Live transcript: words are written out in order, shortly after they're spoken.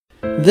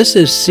This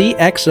is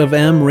CX of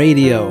M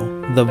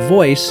Radio, the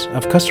voice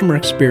of customer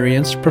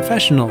experience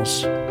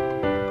professionals.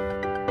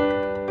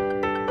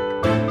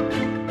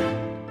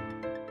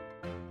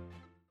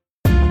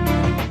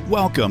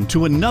 Welcome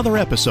to another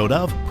episode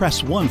of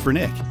Press 1 for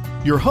Nick.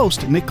 Your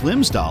host, Nick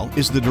Glimsdahl,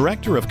 is the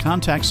Director of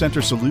Contact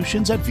Center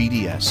Solutions at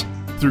VDS.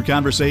 Through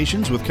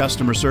conversations with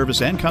customer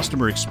service and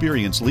customer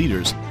experience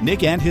leaders,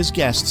 Nick and his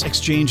guests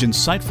exchange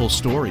insightful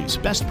stories,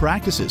 best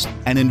practices,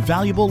 and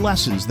invaluable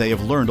lessons they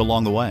have learned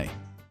along the way.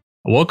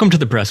 Welcome to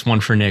the Press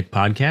 1 for Nick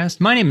podcast.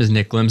 My name is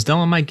Nick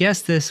Glimsdahl, and my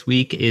guest this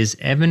week is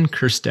Evan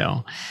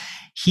Kirstel.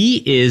 He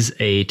is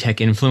a tech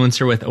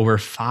influencer with over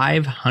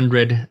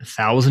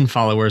 500,000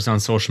 followers on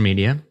social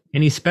media,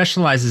 and he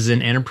specializes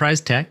in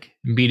enterprise tech,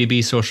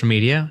 B2B social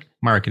media,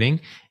 marketing,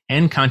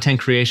 and content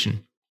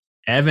creation.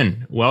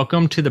 Evan,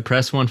 welcome to the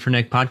Press 1 for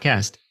Nick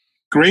podcast.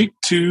 Great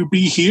to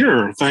be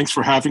here. Thanks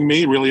for having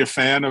me. Really a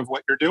fan of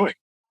what you're doing.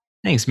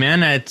 Thanks,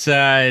 man.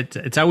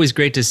 It's always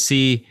great to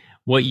see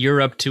what you're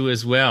up to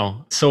as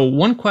well. So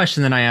one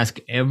question that I ask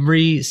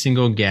every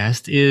single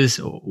guest is,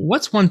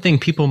 what's one thing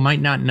people might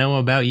not know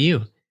about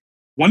you?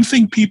 One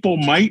thing people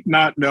might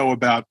not know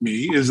about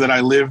me is that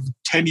I lived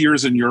 10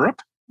 years in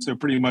Europe. So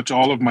pretty much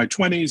all of my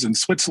 20s in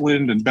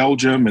Switzerland and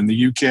Belgium and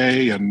the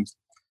UK and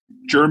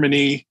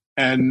Germany.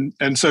 And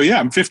so,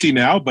 yeah, I'm 50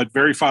 now, but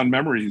very fond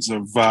memories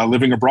of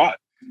living abroad.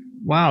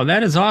 Wow,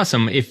 that is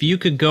awesome. If you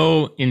could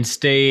go and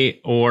stay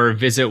or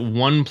visit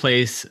one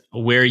place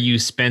where you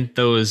spent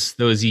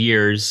those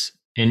years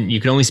and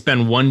you could only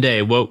spend one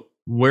day,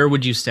 where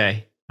would you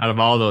stay out of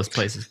all those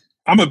places?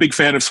 I'm a big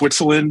fan of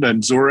Switzerland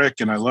and Zurich,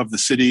 and I love the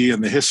city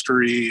and the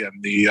history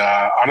and the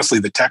honestly,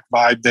 the tech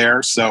vibe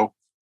there. So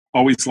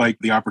always like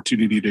the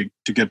opportunity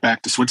to get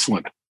back to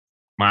Switzerland.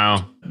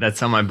 Wow,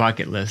 that's on my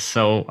bucket list.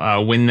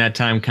 So when that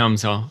time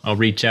comes, I'll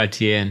reach out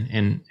to you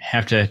and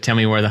have to tell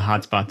me where the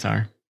hot spots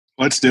are.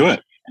 Let's do it.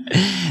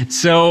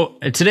 So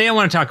today I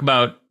want to talk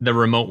about the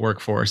remote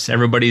workforce.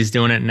 Everybody's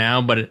doing it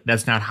now, but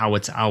that's not how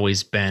it's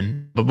always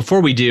been. But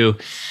before we do,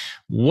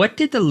 what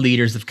did the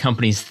leaders of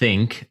companies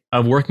think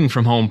of working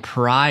from home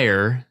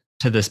prior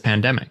to this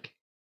pandemic?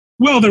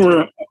 Well, there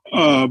were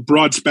a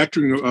broad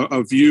spectrum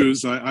of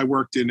views. I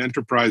worked in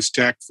enterprise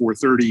tech for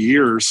 30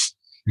 years,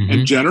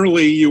 and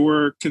generally you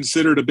were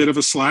considered a bit of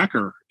a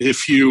slacker.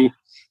 If you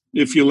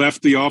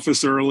left the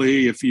office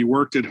early, if you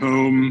worked at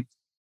home,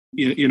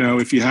 you know,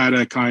 if you had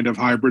a kind of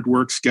hybrid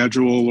work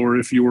schedule, or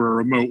if you were a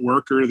remote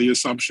worker,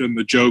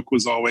 the joke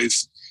was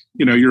always,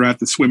 you know, you're at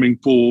the swimming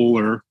pool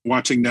or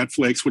watching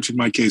Netflix, which in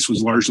my case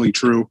was largely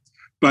true.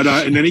 But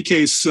in any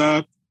case,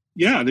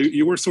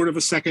 you were sort of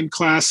a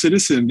second-class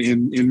citizen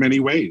in many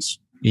ways.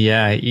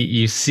 Yeah,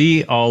 you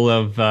see all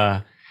of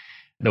the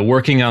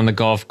working on the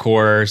golf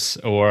course,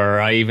 or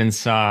I even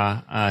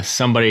saw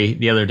somebody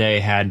the other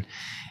day had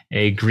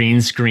a green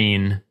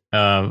screen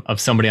of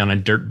somebody on a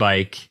dirt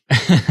bike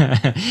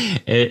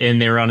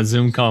and they were on a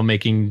Zoom call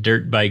making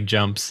dirt bike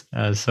jumps.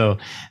 So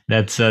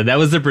that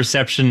was the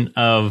perception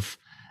of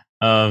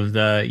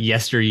the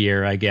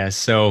yesteryear, I guess.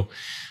 So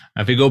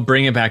if we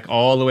bring it back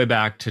all the way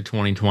back to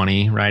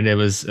 2020, right? It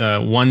was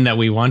one that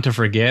we want to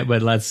forget,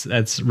 but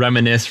let's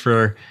reminisce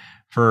for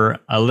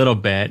a little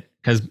bit,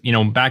 because, you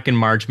know, back in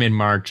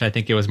mid-March, I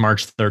think it was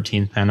March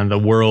 13th, and the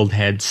world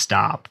had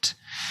stopped.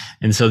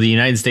 And so the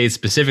United States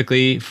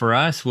specifically for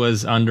us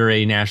was under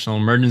a national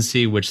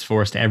emergency, which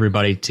forced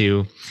everybody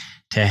to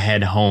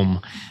head home.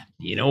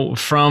 You know,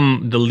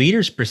 from the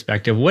leader's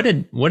perspective, what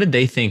did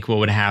they think what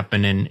would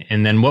happen,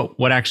 and then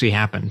what actually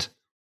happened?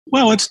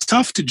 Well, it's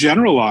tough to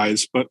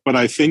generalize, but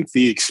I think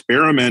the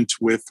experiment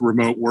with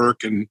remote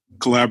work and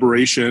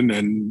collaboration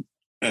and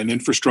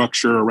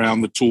infrastructure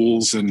around the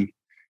tools and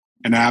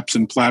apps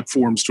and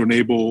platforms to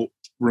enable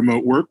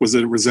remote work was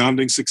a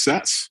resounding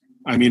success.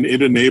 I mean,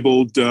 it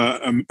enabled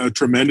a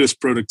tremendous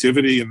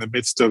productivity in the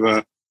midst of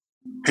a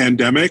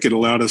pandemic. It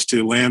allowed us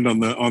to land on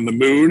the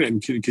moon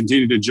and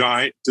continue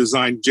to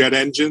design jet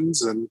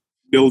engines and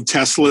build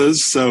Teslas.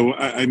 So,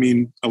 I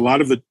mean, a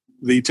lot of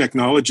the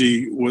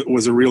technology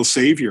was a real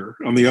savior.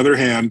 On the other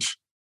hand,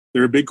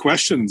 there are big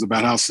questions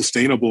about how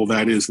sustainable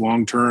that is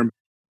long term.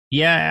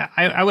 Yeah,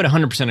 I would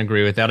 100%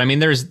 agree with that. I mean,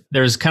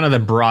 there's kind of the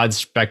broad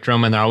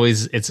spectrum, and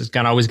always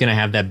going to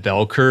have that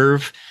bell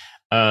curve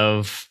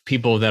of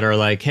people that are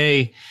like,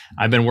 hey,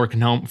 I've been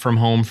working from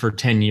home for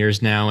 10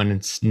 years now,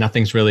 and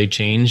nothing's really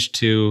changed,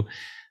 to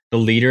the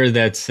leader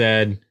that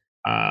said,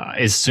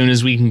 as soon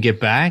as we can get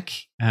back,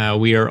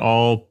 we are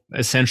all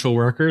essential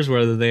workers,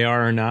 whether they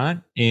are or not,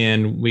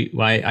 and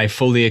I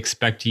fully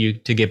expect you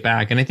to get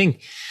back. And I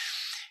think,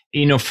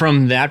 you know,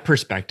 from that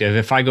perspective,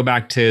 if I go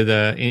back to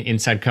the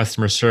inside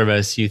customer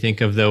service, you think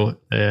of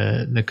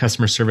the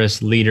customer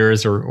service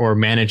leaders or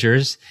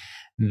managers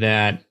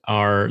that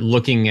are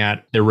looking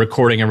at, they're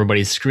recording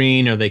everybody's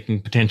screen, or they can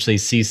potentially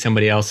see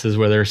somebody else's,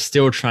 where they're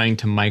still trying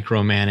to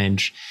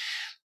micromanage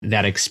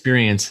that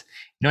experience.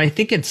 You know, I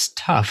think it's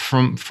tough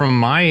from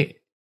my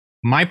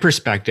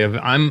perspective.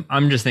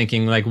 I'm just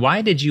thinking, like,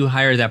 why did you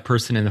hire that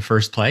person in the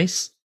first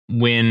place?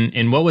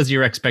 And what was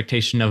your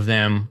expectation of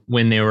them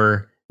when they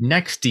were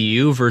next to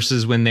you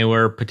versus when they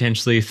were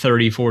potentially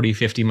 30, 40,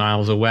 50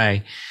 miles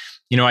away.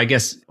 I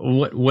guess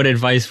what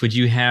advice would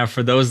you have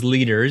for those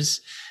leaders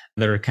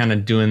that are kind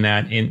of doing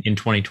that in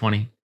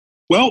 2020?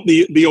 Well,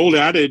 the old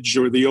adage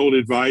or the old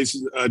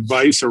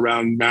advice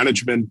around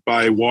management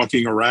by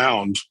walking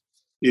around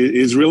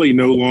is really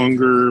no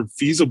longer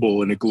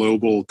feasible in a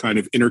global kind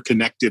of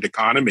interconnected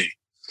economy.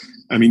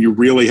 I mean, you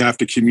really have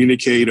to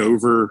communicate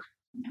over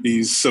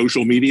these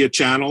social media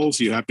channels.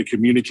 You have to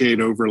communicate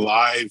over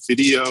live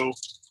video.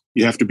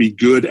 You have to be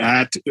good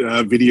at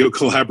video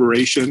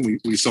collaboration.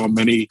 We saw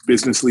many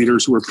business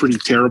leaders who are pretty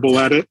terrible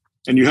at it.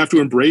 And you have to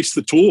embrace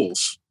the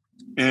tools.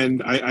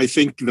 And I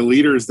think the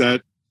leaders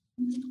that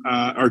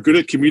are good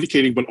at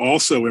communicating, but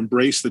also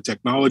embrace the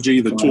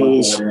technology, the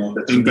tools,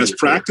 and best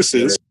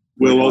practices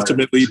will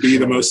ultimately be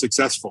the most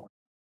successful.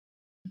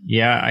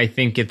 Yeah, I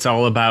think it's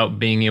all about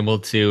being able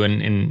to,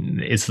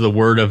 and it's the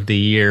word of the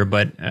year,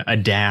 but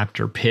adapt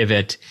or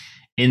pivot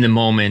in the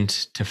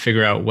moment to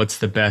figure out what's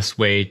the best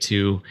way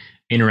to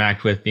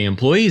interact with the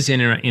employees,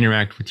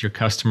 interact with your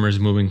customers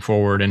moving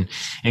forward.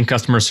 And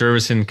customer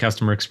service and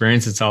customer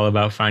experience, it's all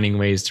about finding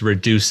ways to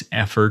reduce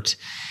effort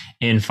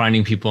and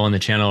finding people on the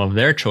channel of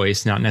their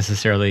choice, not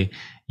necessarily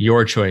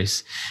your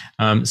choice.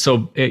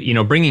 So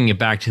bringing it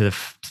back to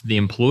the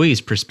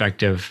employee's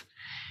perspective,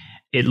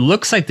 it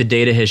looks like the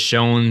data has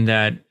shown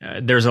that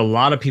there's a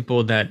lot of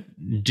people that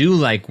do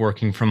like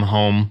working from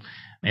home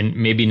and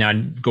maybe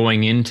not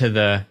going into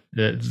the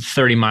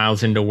 30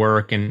 miles into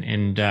work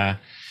and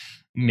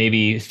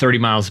maybe 30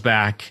 miles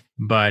back.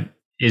 But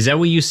is that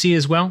what you see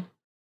as well?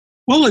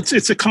 Well,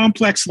 it's a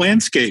complex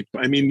landscape.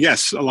 I mean,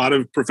 yes, a lot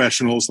of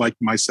professionals like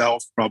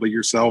myself, probably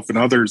yourself and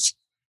others,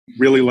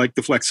 really like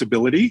the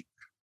flexibility.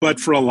 But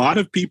for a lot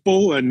of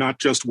people, and not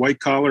just white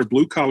collar,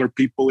 blue collar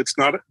people, it's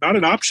not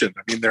an option.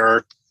 I mean, there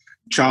are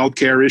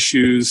childcare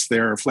issues,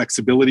 there are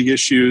flexibility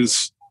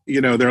issues.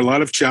 There are a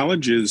lot of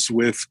challenges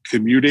with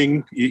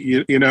commuting.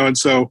 And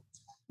so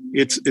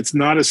it's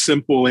not a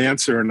simple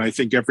answer. And I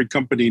think every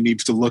company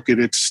needs to look at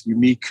its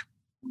unique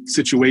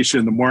situation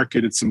in the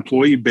market, its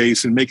employee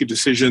base, and make a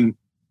decision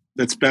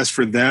that's best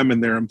for them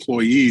and their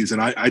employees.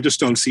 And I just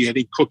don't see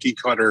any cookie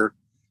cutter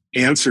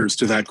answers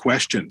to that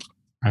question.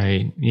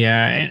 Right.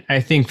 Yeah. I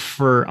think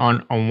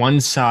on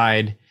one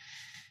side,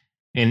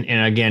 and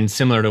again,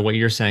 similar to what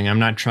you're saying, I'm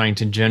not trying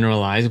to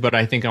generalize, but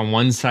I think on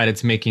one side,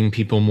 it's making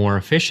people more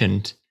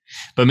efficient.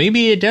 But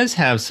maybe it does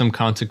have some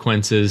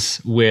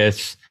consequences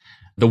with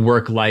the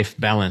work-life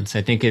balance.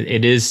 I think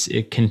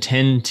it can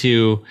tend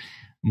to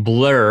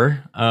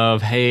blur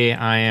of, hey,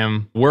 I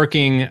am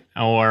working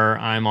or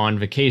I'm on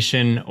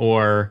vacation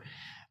or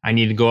I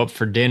need to go up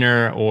for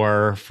dinner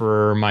or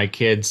for my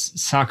kid's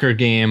soccer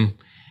game,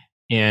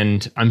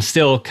 and I'm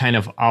still kind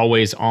of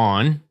always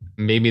on.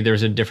 Maybe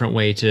there's a different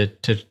way to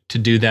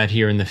do that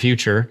here in the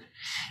future.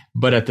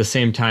 But at the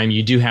same time,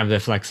 you do have the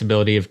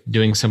flexibility of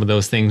doing some of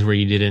those things where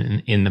you did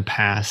it in the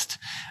past.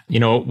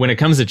 When it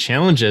comes to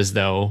challenges,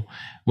 though,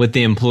 with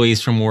the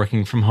employees from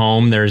working from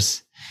home,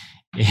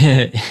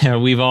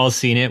 we've all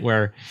seen it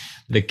where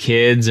the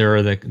kids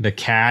or the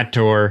cat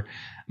or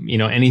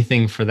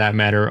anything for that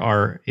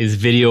matter is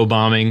video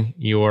bombing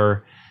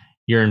your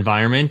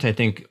environment. I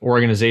think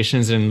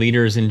organizations and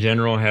leaders in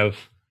general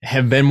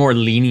have been more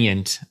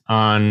lenient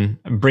on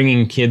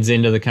bringing kids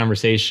into the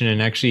conversation.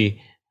 And actually,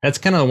 that's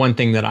kind of the one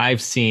thing that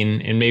I've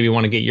seen and maybe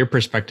want to get your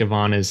perspective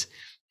on is,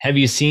 have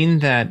you seen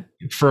that?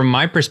 From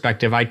my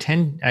perspective,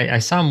 I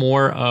saw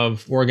more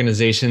of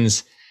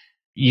organizations,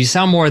 you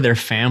saw more of their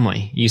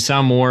family. You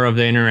saw more of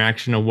the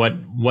interaction of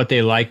what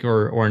they like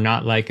or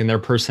not like in their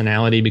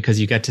personality because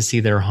you got to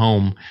see their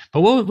home.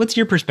 But what's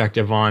your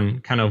perspective on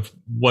kind of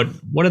what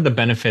are the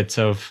benefits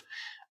of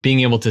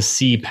being able to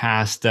see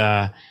past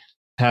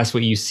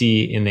what you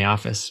see in the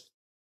office?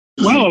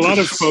 Well, a lot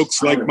of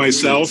folks like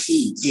myself,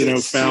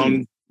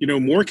 found,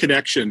 more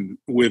connection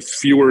with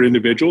fewer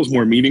individuals,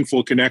 more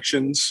meaningful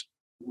connections.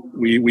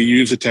 We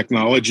use the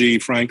technology,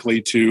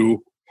 frankly,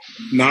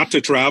 not to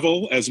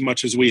travel as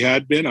much as we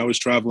had been. I was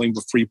traveling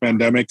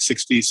pre-pandemic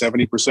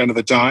 60-70% of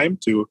the time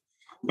to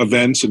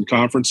events and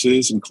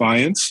conferences and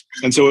clients.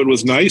 And so it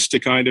was nice to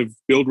kind of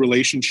build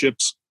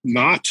relationships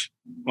not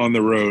on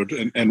the road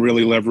and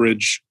really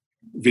leverage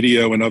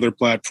video and other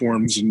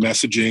platforms and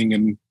messaging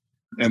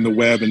and the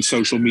web and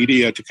social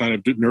media to kind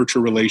of nurture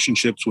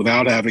relationships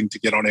without having to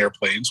get on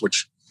airplanes,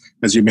 which,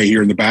 as you may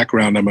hear in the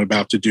background, I'm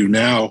about to do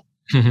now.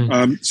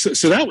 Mm-hmm.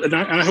 So that, and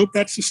I hope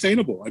that's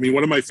sustainable. I mean,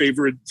 one of my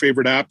favorite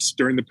apps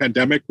during the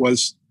pandemic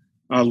was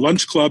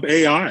Lunch Club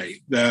AI.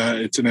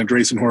 It's an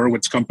Andreessen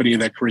Horowitz company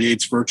that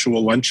creates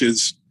virtual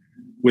lunches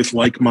with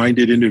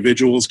like-minded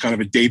individuals, kind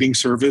of a dating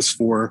service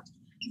for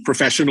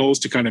professionals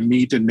to kind of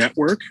meet and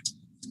network.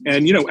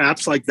 And,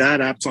 apps like that,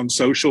 apps on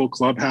social,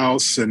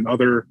 Clubhouse, and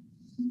other,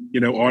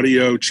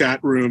 audio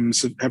chat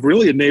rooms have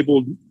really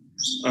enabled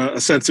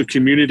a sense of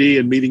community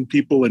and meeting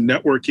people and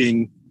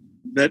networking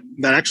that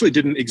actually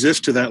didn't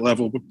exist to that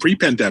level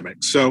pre-pandemic.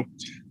 So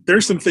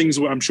there's some things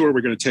I'm sure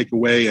we're going to take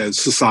away as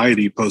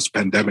society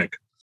post-pandemic.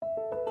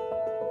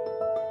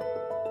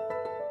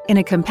 In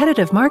a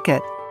competitive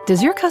market,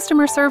 Does your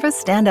customer service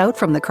stand out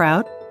from the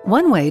crowd?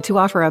 One way to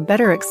offer a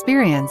better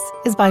experience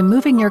is by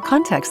moving your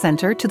contact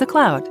center to the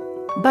cloud.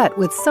 But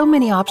with so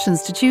many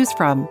options to choose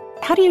from,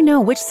 how do you know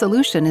which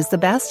solution is the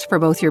best for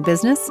both your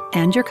business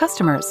and your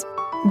customers?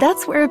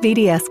 That's where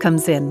VDS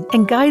comes in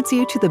and guides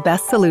you to the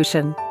best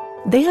solution.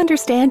 They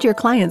understand your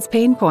clients'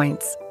 pain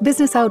points,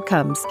 business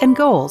outcomes, and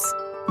goals.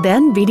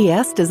 Then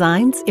VDS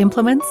designs,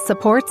 implements,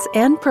 supports,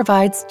 and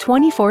provides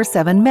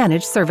 24/7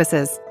 managed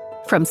services.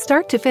 From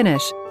start to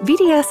finish,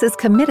 VDS is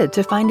committed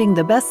to finding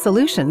the best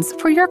solutions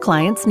for your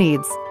clients'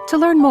 needs. To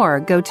learn more,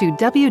 go to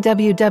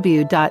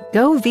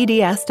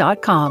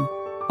www.govds.com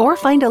or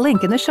find a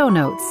link in the show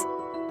notes.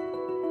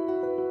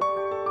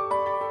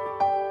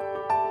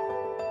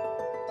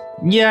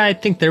 Yeah, I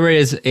think there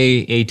is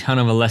a ton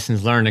of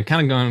lessons learned. And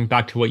kind of going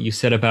back to what you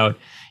said about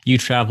you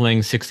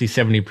traveling 60,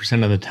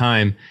 70% of the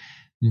time,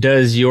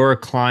 does your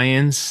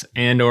clients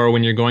and or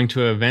when you're going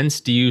to events,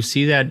 do you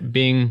see that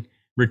being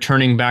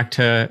returning back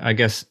to, I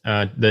guess,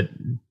 the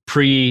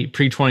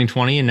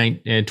pre-2020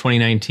 and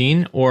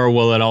 2019, or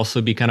will it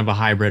also be kind of a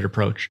hybrid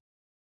approach?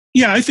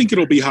 Yeah, I think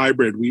it'll be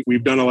hybrid.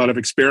 We've done a lot of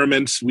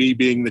experiments, we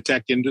being the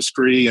tech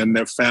industry, and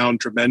have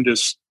found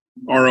tremendous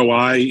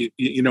ROI,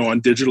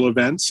 on digital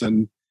events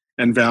and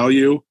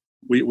value.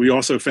 We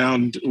also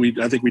found,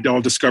 I think we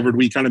all discovered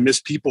we kind of miss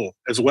people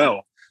as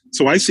well.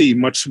 So I see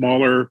much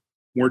smaller,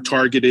 more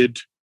targeted,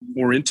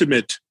 more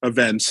intimate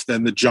events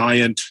than the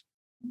giant,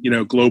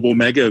 global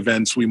mega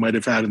events we might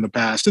have had in the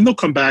past. And they'll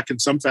come back in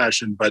some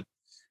fashion, but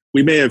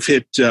we may have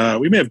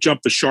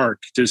jumped the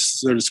shark, just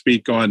so to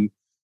speak, on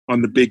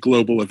the big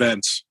global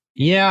events.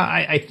 Yeah,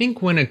 I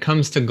think when it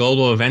comes to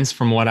global events,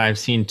 from what I've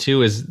seen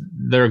too, is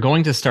they're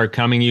going to start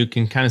coming. You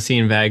can kind of see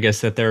in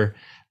Vegas that they're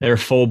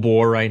full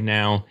bore right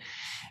now.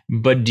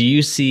 But do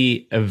you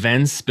see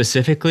events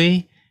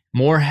specifically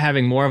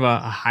having more of a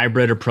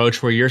hybrid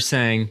approach where you're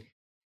saying,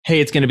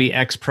 hey, it's going to be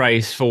X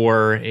price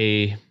for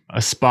a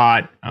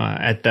spot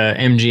at the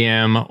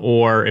MGM,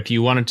 or if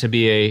you want it to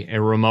be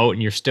a remote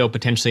and you're still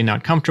potentially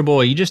not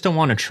comfortable, you just don't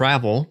want to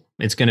travel,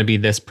 it's going to be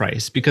this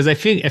price? Because I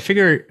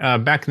figure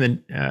back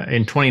in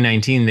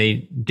 2019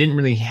 they didn't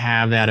really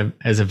have that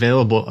as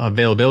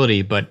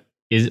availability, but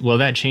will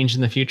that change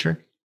in the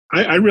future?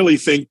 I really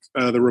think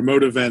the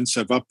remote events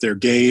have upped their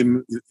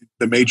game.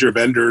 The major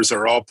vendors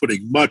are all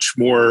putting much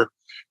more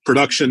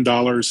production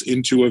dollars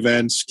into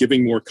events,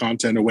 giving more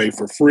content away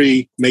for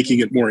free, making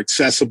it more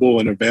accessible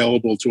and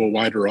available to a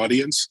wider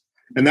audience.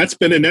 And that's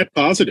been a net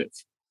positive.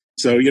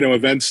 So,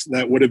 events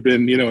that would have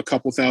been, a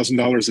couple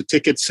 $1,000s of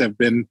tickets have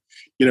been,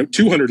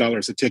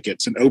 $200 of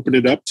tickets, and opened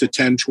it up to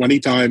 10, 20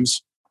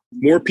 times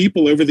more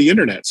people over the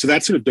internet. So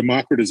that sort of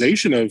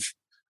democratization of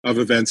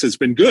events has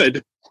been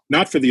good,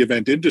 not for the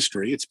event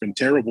industry. It's been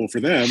terrible for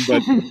them,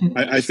 but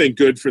I think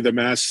good for the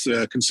mass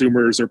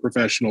consumers or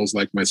professionals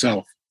like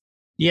myself.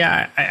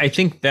 Yeah, I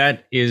think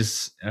that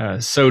is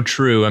so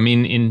true. I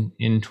mean,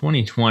 in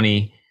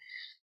 2020,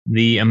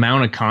 the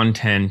amount of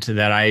content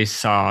that I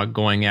saw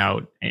going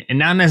out, and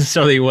not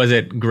necessarily was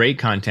it great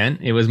content,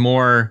 it was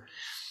more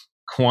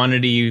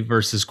quantity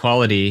versus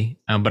quality.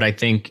 But I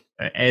think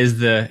as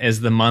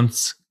the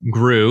months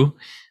grew,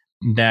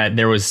 that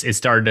it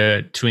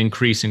started to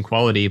increase in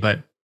quality.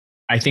 But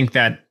I think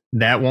that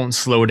won't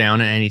slow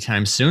down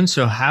anytime soon.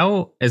 So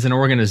how, as an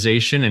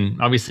organization,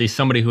 and obviously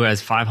somebody who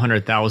has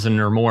 500,000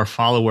 or more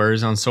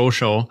followers on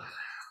social,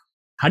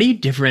 how do you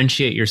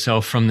differentiate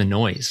yourself from the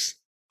noise?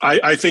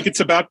 I think it's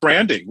about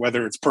branding,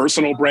 whether it's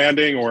personal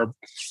branding or,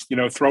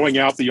 throwing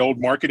out the old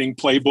marketing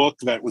playbook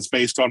that was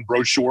based on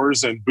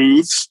brochures and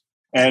booths,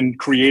 and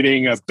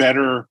creating a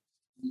better,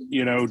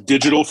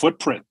 digital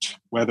footprint,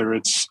 whether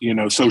it's,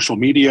 social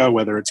media,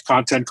 whether it's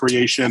content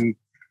creation,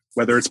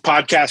 whether it's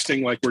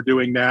podcasting like we're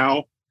doing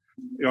now,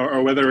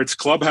 or whether it's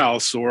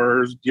Clubhouse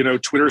or,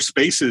 Twitter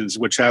Spaces,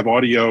 which have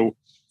audio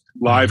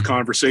live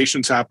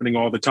conversations happening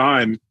all the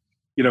time.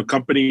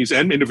 Companies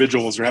and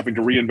individuals are having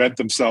to reinvent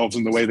themselves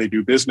in the way they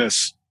do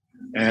business.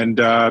 And,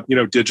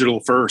 digital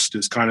first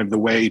is kind of the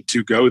way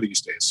to go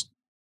these days.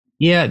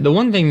 Yeah. The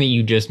one thing that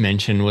you just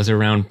mentioned was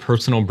around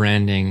personal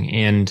branding.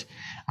 And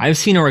I've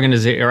seen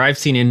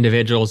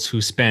individuals who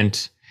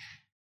spent,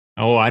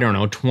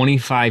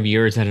 25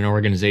 years at an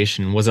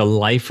organization, was a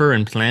lifer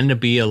and planned to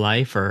be a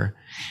lifer.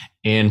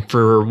 And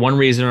for one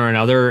reason or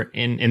another,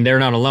 and they're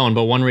not alone,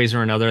 but one reason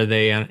or another,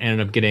 they ended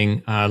up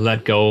getting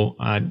let go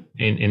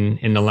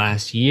in the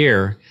last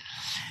year.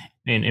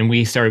 And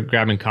we started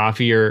grabbing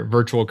coffee or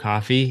virtual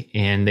coffee,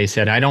 and they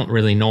said, I don't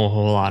really know a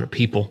whole lot of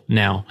people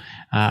now.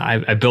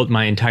 I built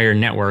my entire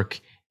network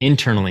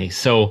internally.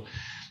 So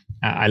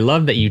I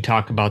love that you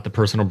talk about the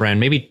personal brand.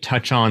 Maybe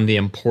touch on the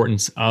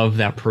importance of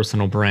that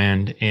personal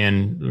brand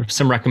and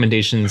some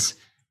recommendations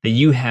that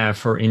you have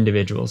for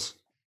individuals.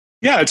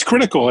 Yeah, it's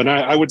critical. And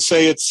I would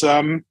say it's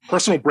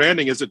personal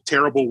branding is a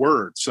terrible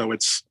word. So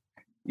it's,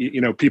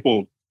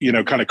 people,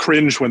 kind of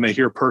cringe when they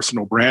hear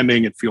personal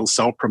branding. It feels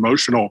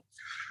self-promotional.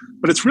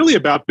 But it's really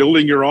about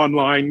building your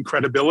online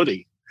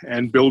credibility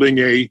and building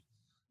a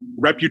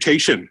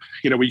reputation.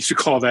 We used to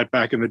call that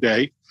back in the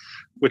day,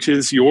 which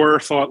is your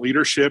thought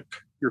leadership,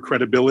 your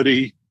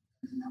credibility,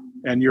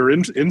 and your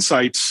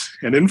insights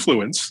and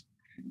influence.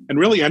 And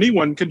really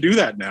anyone can do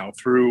that now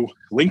through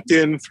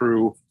LinkedIn,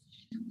 through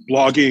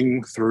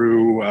blogging,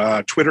 through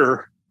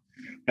Twitter,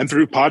 and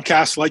through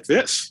podcasts like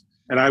this.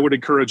 And I would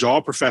encourage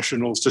all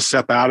professionals to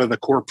step out of the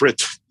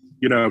corporate,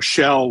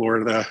 shell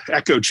or the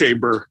echo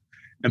chamber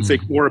and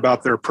think more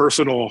about their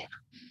personal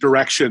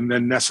direction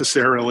than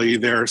necessarily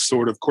their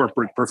sort of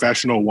corporate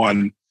professional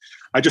one.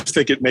 I just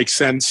think it makes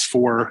sense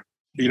for,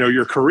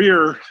 your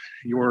career,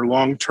 your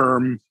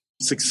long-term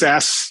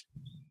success.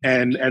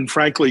 And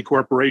frankly,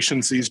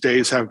 corporations these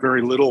days have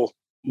very little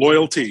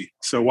loyalty.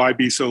 So why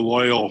be so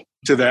loyal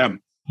to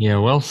them? Yeah,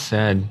 well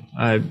said.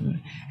 I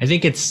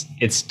think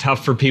it's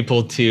tough for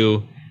people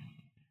to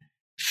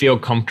feel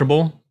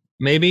comfortable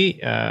maybe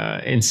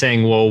in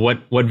saying, well,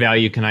 what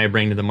value can I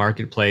bring to the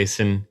marketplace?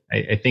 And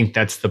I think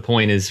that's the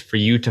point, is for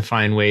you to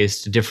find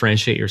ways to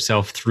differentiate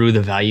yourself through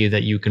the value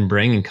that you can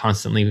bring, and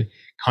constantly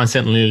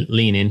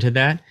lean into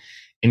that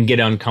and get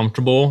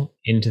uncomfortable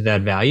into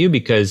that value,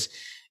 because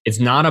it's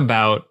not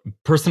about,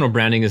 personal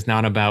branding is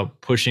not about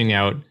pushing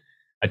out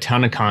a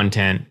ton of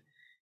content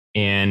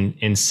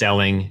and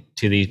selling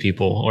to these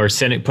people, or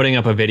putting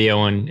up a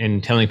video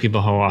and telling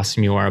people how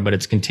awesome you are, but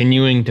it's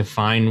continuing to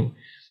find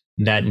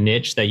that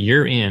niche that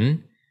you're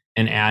in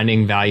and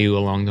adding value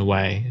along the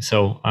way.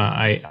 So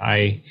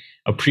I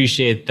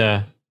appreciate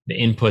the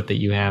input that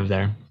you have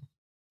there.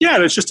 Yeah,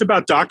 and it's just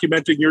about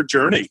documenting your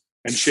journey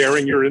and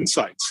sharing your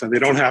insights. And they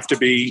don't have to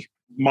be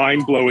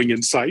mind-blowing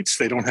insights.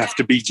 They don't have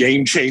to be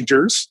game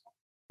changers,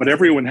 but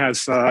everyone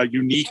has a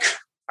unique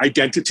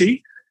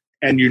identity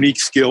and unique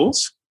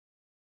skills.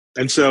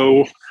 And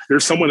so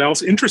there's someone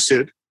else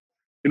interested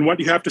in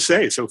what you have to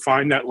say. So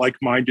find that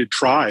like-minded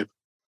tribe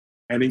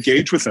and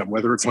engage with them,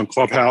 whether it's on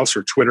Clubhouse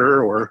or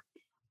Twitter or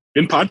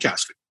in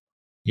podcasting.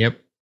 Yep.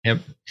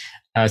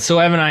 So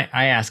Evan,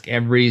 I ask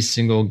every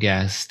single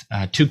guest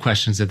 2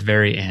 questions at the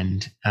very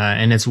end.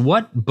 And it's,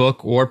 what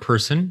book or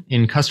person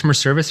in customer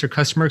service or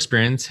customer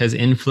experience has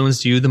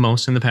influenced you the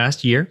most in the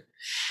past year?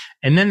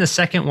 And then the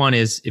second one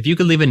is, if you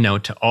could leave a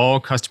note to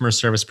all customer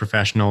service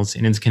professionals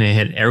and it's going to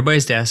hit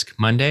everybody's desk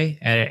Monday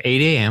at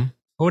 8 a.m.,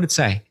 what would it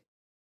say?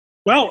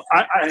 Well,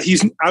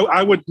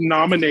 I would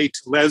nominate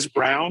Les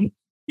Brown.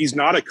 He's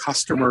not a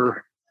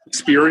customer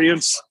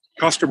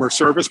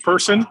service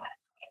person,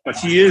 but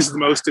he is the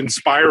most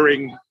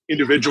inspiring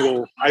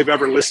individual I've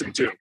ever listened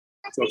to.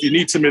 So if you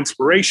need some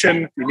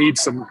inspiration, you need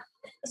some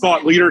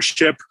thought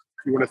leadership,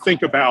 you want to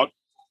think about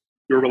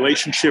your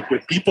relationship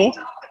with people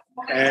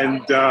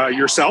and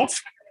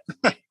yourself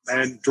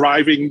and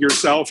driving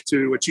yourself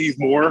to achieve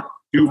more,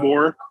 do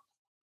more,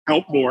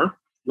 help more,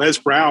 Les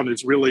Brown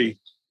is really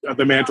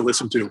the man to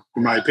listen to,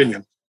 in my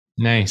opinion.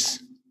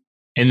 Nice.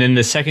 And then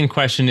the second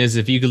question is,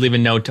 if you could leave a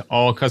note to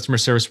all customer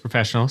service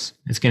professionals,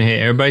 it's going to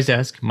hit everybody's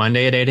desk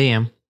Monday at 8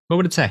 a.m., what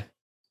would it say?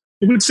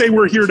 It would say,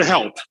 we're here to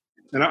help.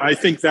 And I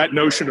think that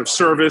notion of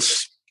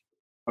service,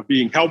 of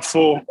being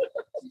helpful,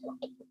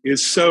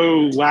 is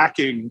so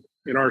lacking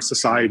in our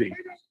society,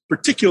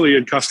 particularly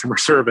in customer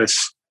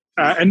service.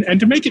 And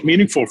to make it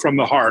meaningful from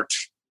the heart.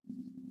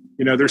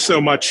 There's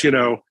so much,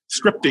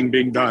 scripting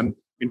being done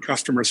in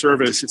customer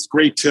service. It's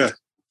great to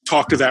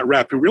talk to that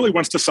rep who really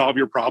wants to solve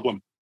your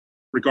problem,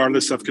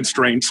 regardless of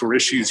constraints or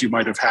issues you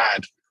might have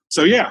had.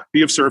 So yeah,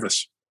 be of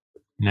service.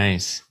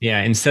 Nice.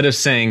 Yeah. Instead of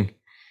saying,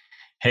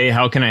 hey,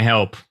 how can I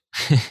help?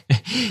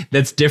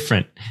 That's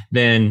different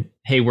than,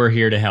 hey, we're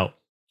here to help.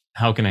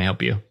 How can I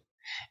help you?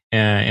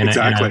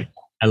 Exactly.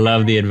 I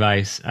love the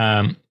advice.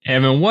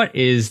 Evan, what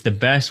is the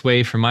best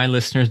way for my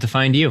listeners to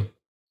find you?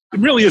 It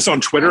really is on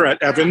Twitter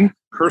at Evan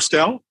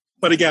Kirstel.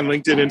 But again,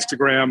 LinkedIn,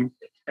 Instagram,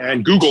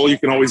 and Google. You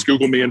can always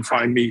Google me and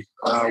find me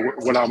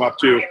what I'm up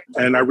to.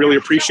 And I really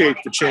appreciate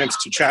the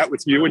chance to chat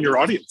with you and your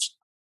audience.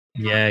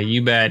 Yeah,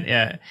 you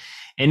bet.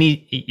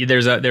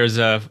 There's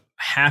a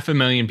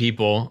 500,000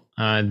 people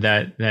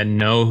that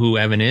know who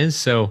Evan is.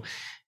 So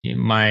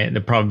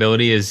the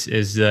probability is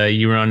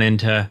you run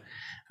into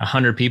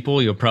 100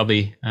 people, you'll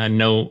probably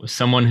know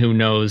someone who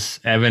knows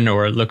Evan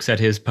or looks at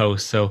his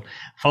posts. So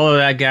follow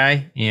that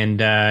guy.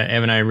 And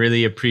Evan, I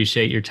really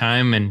appreciate your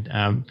time,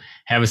 and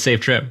have a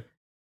safe trip.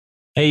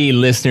 Hey,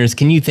 listeners,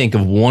 can you think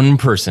of one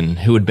person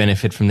who would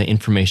benefit from the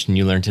information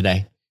you learned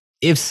today?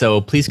 If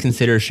so, please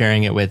consider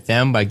sharing it with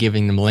them by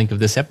giving them a link of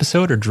this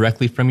episode or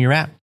directly from your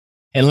app.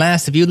 And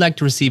last, if you'd like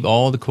to receive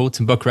all the quotes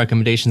and book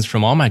recommendations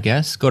from all my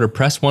guests, go to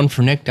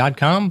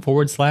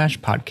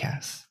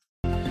pressonefornick.com/podcast.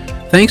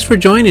 Thanks for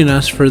joining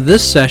us for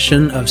this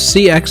session of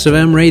CX of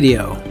M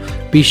Radio.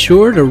 Be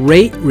sure to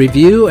rate,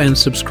 review, and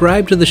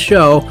subscribe to the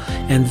show,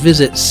 and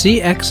visit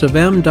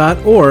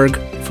cxofm.org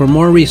for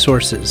more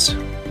resources.